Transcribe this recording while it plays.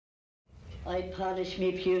I'd polish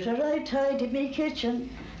me pewter, I'd tidy me kitchen.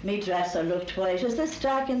 Me dresser looked white as the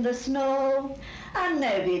stack in the snow. And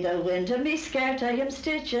now be the winter, me skirt I am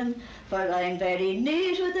stitching, for I'm very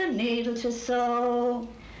neat with a needle to sew.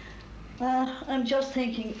 I'm just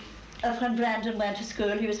thinking of when Brendan went to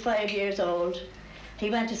school. He was 5 years old. He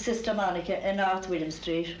went to Sister Monica in North William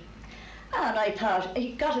Street. And I thought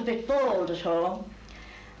he got a bit bold at home.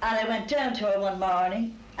 And I went down to her one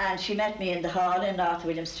morning, and she met me in the hall in North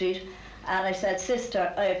William Street. And I said,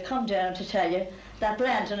 Sister, I have come down to tell you that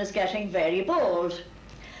Brendan is getting very bold.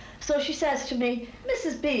 So she says to me,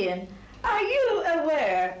 Mrs. Behan, are you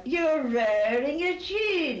aware you're rearing a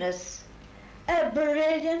genius, a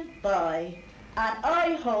brilliant boy, and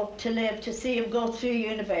I hope to live to see him go through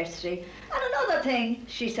university. And another thing,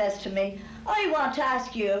 she says to me, I want to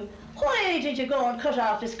ask you, why did you go and cut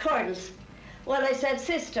off his curls? Well, I said,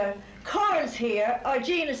 Sister, curls here or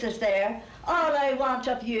geniuses there, all I want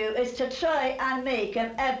of you is to try and make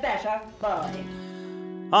him a better boy.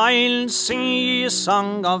 I'll sing ye a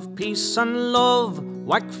song of peace and love,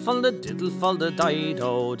 whackful the diddleful the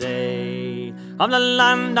dido day, of the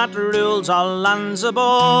land that rules all lands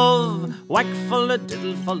above, whackful the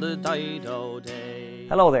diddleful the dido day.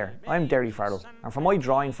 Hello there, I'm Daoirí Farrell, and for my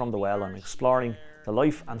Drawing from the Well I'm exploring the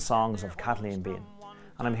life and songs of Kathleen Behan.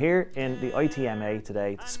 And I'm here in the ITMA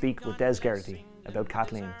today to speak with Des Gerety about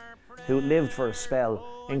Kathleen, who lived for a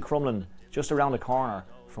spell in Crumlin, just around the corner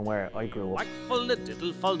from where I grew up. Whackful the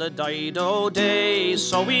diddleful the dido day,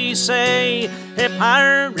 so we say, hip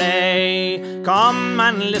hooray, come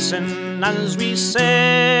and listen as we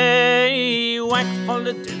say, whackful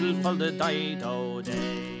the diddleful the dido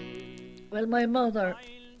day. Well, my mother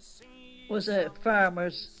was a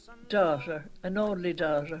farmer's daughter, an only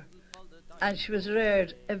daughter, and she was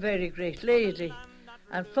reared a very great lady,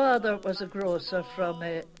 and father was a grocer from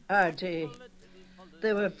RTÉ.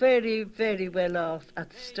 They were very, very well off at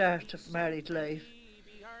the start of married life,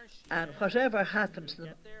 and whatever happened to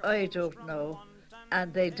them, I don't know,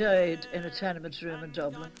 and they died in a tenement room in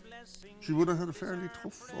Dublin. She would have had a fairly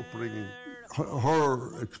tough upbringing.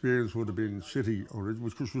 Her experience would have been city,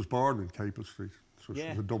 because she was born in Capel Street, so she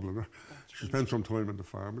was a Dubliner. She spent some time in the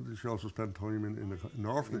farm, and she also spent time in the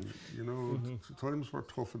orphanage. You know, times were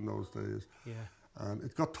tough in those days. Yeah. And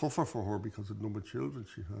it got tougher for her because of the number of children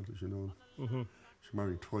she had, as you know. She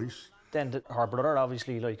married twice. Then her brother,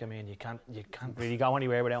 obviously, like, I mean, you can't really go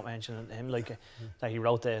anywhere without mentioning him, like that he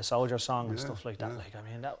wrote the soldier song and stuff like that. Like, I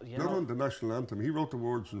mean, that, you know. Not on the national anthem. He wrote the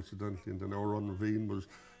words, incidentally, and then Our Ravine was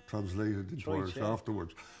translated into Irish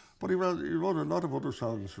afterwards. But he wrote a lot of other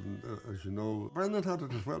songs, and, as you know. Brendan had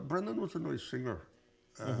it as well. Brendan was a nice singer.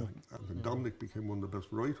 And then Dominic became one of the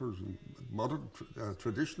best writers in modern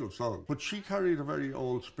traditional songs. But she carried a very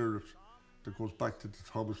old spirit that goes back to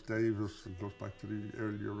Thomas Davis and goes back to the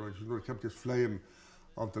earlier writers. You know, it kept this flame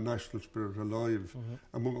of the national spirit alive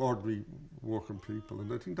among ordinary working people.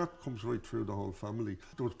 And I think that comes right through the whole family.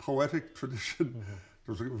 There was poetic tradition.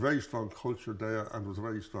 There was a very strong culture there, and there was a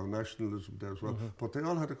very strong nationalism there as well. But they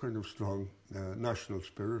all had a kind of strong national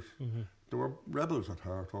spirit. They were rebels at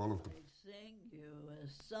heart, all of them. Sing you a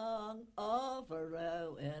song of a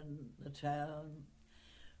row in the town,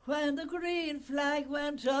 when the green flag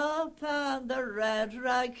went up and the red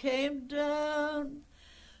rag came down.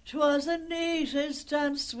 'Twas the neatest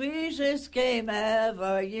and sweetest game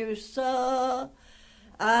ever you saw,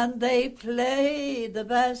 and they played the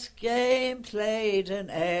best game played in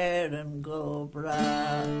Erin Go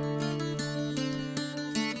Bra.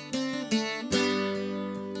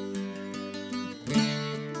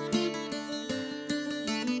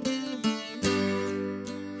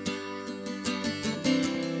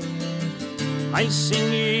 I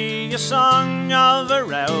sing ye a song of a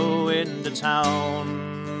row in the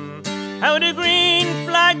town, how the green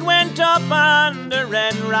flag went up and the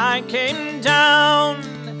red rag came down.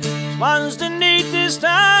 'Twas the neatest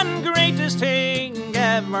and greatest thing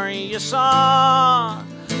ever you saw,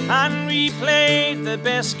 and we played the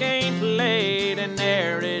best game played in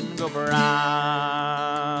Erin Go Bra.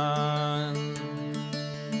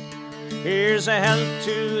 Here's a health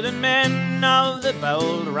to the men of the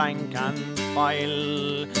bold rank and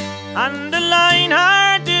file, and the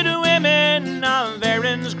lion-hearted women of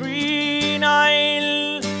Erin's Green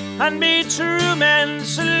Isle, and may true men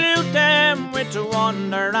salute them with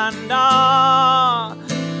wonder and awe,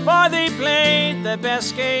 for they played the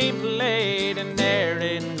best game played in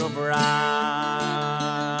Erin Go Bra.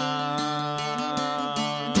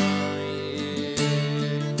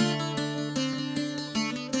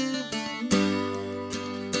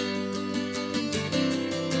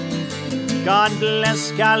 God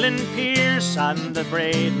bless Gallen Pierce and the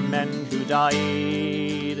brave men who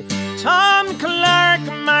died.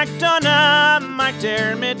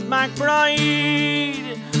 Dermot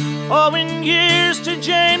McBride. Owing years to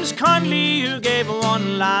James Conley, who gave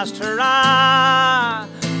one last hurrah,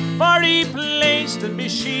 for he placed the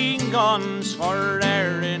machine guns for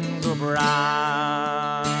Erin Gubran.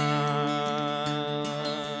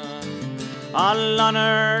 All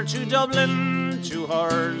honour to Dublin, to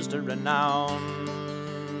hers the renown,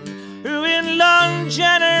 who in long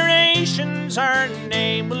generations her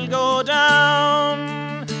name will go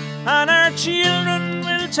down, and our children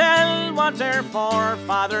will tell what their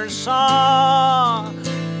forefathers saw.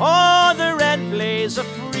 Oh, the red blaze of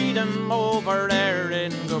freedom over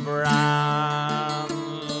Erin Gubran.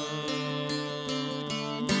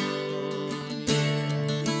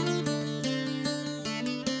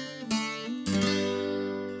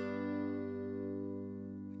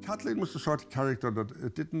 Kathleen was the sort of character that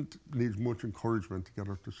it didn't need much encouragement to get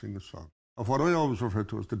her to sing a song. Of what I always refer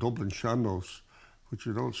to as the Dublin shandos, which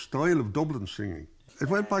is an style of Dublin singing. It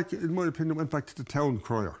went back, in my opinion, went back to the town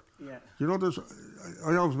crier. Yeah. You know,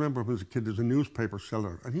 I always remember when I was a kid, there's a newspaper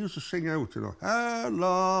seller, and he used to sing out, you know,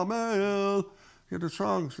 hello, Mail. You know, the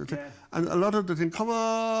songs. Yeah. And a lot of the thing, come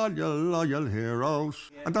on, you loyal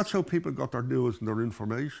heroes. Yeah. And that's how people got their news and their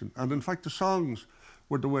information. And in fact, the songs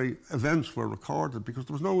were the way events were recorded, because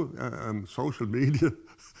there was no social media.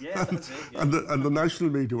 Yeah, that's it. Yeah. and the national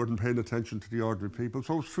media weren't paying attention to the ordinary people.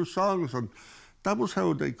 So it was through songs, and that was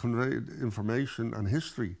how they conveyed information and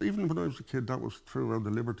history. Even when I was a kid, that was true around the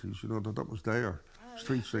Liberties, you know, that was there,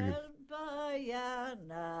 street singing.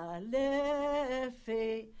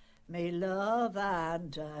 Me love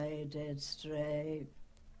and I did stray,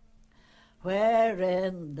 where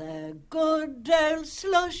in the good old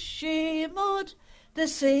slushy mud the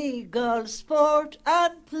seagulls sport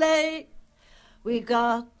and play. We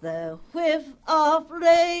got the whiff of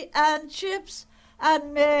Ray and chips,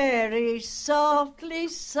 and Mary softly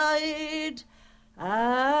sighed,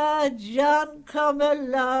 ah, John, come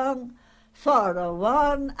along for a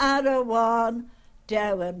one and a one,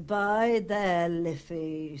 down by the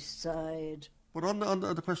Liffey side. But on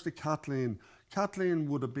the question of Kathleen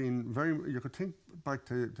would have been very, you could think back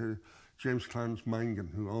to James Clarence Mangan,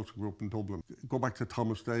 who also grew up in Dublin, go back to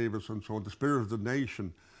Thomas Davis and so on, the Spirit of the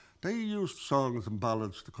Nation. They used songs and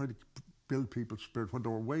ballads to kind of build people's spirit when they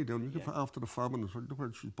were way down. You could, after the famine,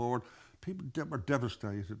 when she's born, people were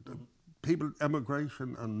devastated. People,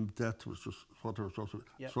 emigration and death was just what they were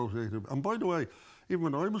associated with. And by the way, even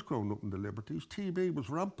when I was growing up in the Liberties, TB was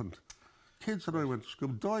rampant. Kids that I went to school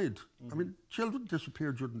died. I mean, children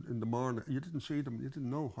disappeared in the morning. You didn't see them, you didn't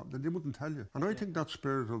know, they wouldn't tell you. And I think that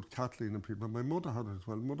spirit of Kathleen and people, my mother had it as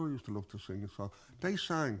well. Mother used to love to sing a song. They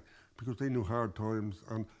sang because they knew hard times,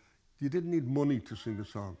 and you didn't need money to sing a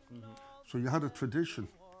song. So you had a tradition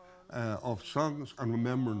of songs and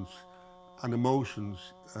remembrance and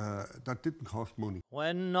emotions that didn't cost money.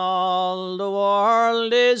 When all the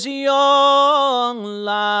world is young,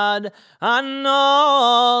 lad, and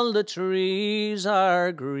all the trees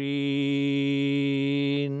are green,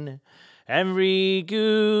 every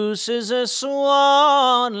goose is a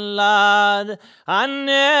swan, lad, and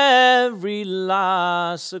every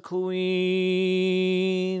lass a queen.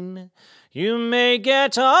 You may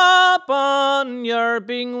get up on your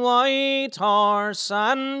big white horse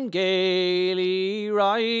and gaily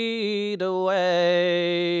ride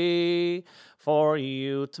away, for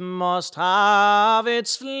youth must have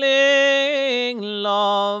its fling,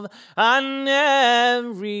 love, and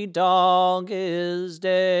every dog his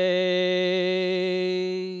day.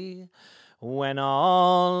 When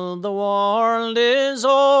all the world is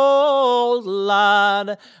old,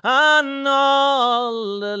 lad, and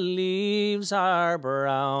all the leaves are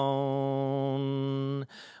brown,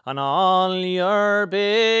 and all your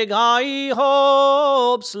big high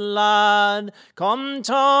hopes, lad, come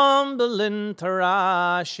tumbling,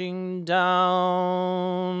 thrashing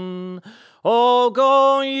down, oh,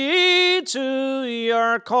 go ye to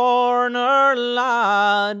your corner,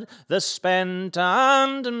 lad, the spent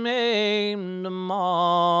and maimed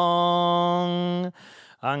among,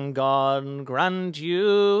 and God grant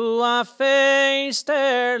you a face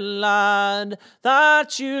there, lad,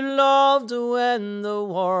 that you loved when the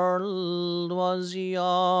world was young.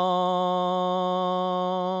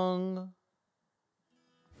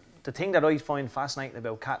 The thing that I find fascinating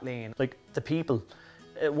about Kathleen, like the people,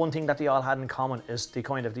 one thing that they all had in common is they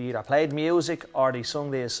either played music or they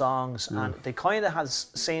sung their songs, and they kind of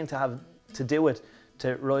seemed to have to do it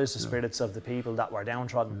to rise the spirits of the people that were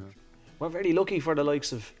downtrodden. We're very lucky for the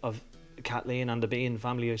likes of Kathleen and the Behan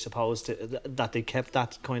family, I suppose, that they kept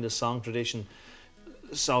that kind of song tradition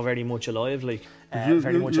so very much alive, like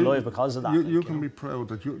very much alive because of that. You can be proud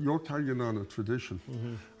that you're carrying on a tradition,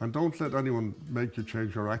 and don't let anyone make you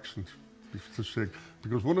change your accent to sing.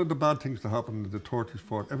 Because one of the bad things that happened in the 30s,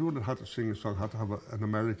 40s, everyone that had to sing a song had to have an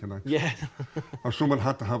American accent. Yeah. Or someone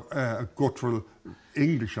had to have a guttural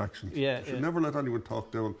English accent. Yeah, you should never let anyone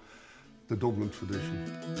talk down the Dublin tradition.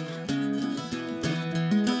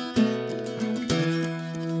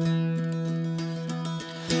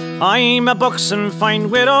 I'm a buxom fine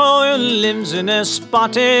widow who lives in a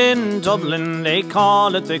spot in Dublin, they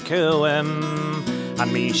call it the Coam.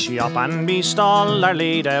 And me shop and me stall are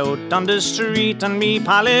laid out on the street, and me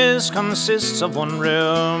palace consists of one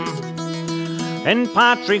room. In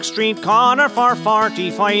Patrick Street corner for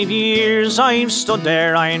 45 years I've stood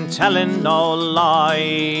there, I'm telling no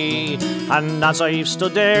lie. And as I've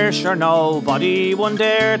stood there, sure nobody won't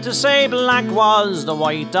dare to say black was the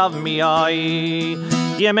white of me eye.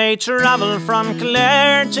 You may travel from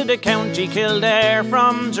Clare to the county Kildare,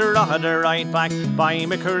 from Drogheda right back by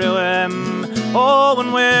McCruam. Oh,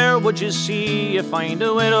 and where would you see you find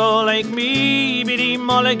a widow like me? Biddy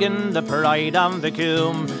Mulligan, the pride of the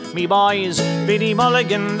Coombe. Me boys, Biddy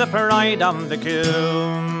Mulligan, the pride of the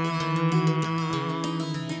Coombe.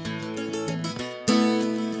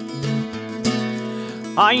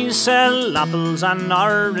 I sell apples and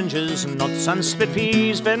oranges, nuts and split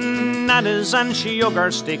peas, bananas and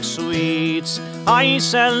sugar stick sweets. I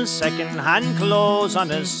sell second-hand clothes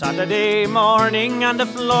on a Saturday morning, and the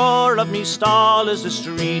floor of me stall is the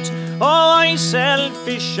street. Oh, I sell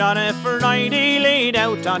fish on a Friday, laid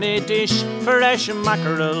out on a dish, fresh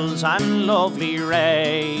mackerels and lovely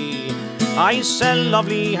ray. I sell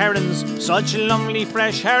lovely herons, such lovely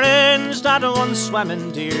fresh herons that once swam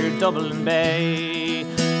in dear Dublin Bay.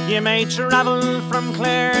 You may travel from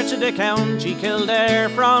Clare to the county Kildare,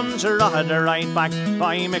 from Drogheda right back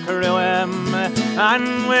by McCruam.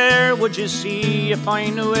 And where would you see you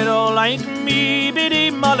find a widow like me?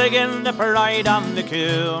 Biddy Mulligan, the pride of the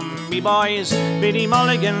Coombe. Me boys, Biddy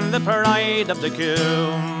Mulligan, the pride of the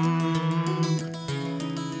Coombe.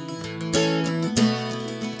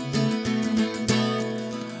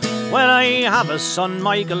 Well, I have a son,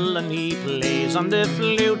 Michael, and he plays on the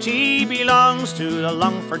flute. He belongs to the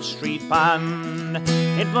Longford Street Band.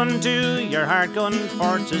 It won't do your heart gun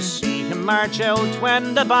for to see him march out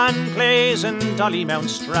when the band plays in Dollymount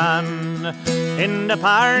Strand. In the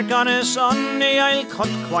park on a Sunday I'll cut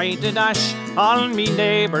quite a dash. All me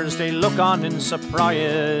neighbours, they look on in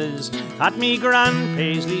surprise at me grand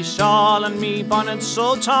paisley shawl and me bonnet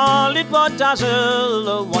so tall it would dazzle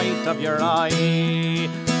the white of your eye.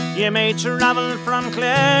 You may travel from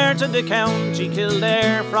Clare to the county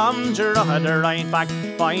Kildare, from Drogheda right back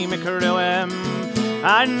by McCruam.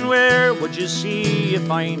 And where would you see you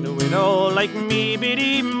find a widow like me?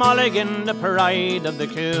 Biddy Mulligan, the pride of the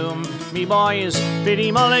Coombe. Me boys,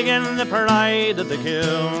 Biddy Mulligan, the pride of the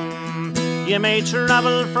Coombe. You may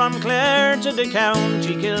travel from Clare to the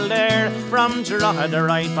county Kildare, from Drogheda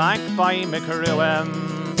right back by McCruam.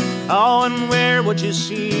 Oh, and where would you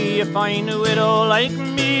see you find a widow like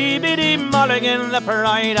me? Biddy Mulligan, the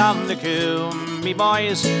pride of the Coombe. Me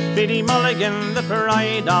boys, Biddy Mulligan, the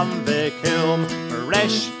pride of the Coombe.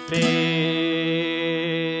 Fresh fish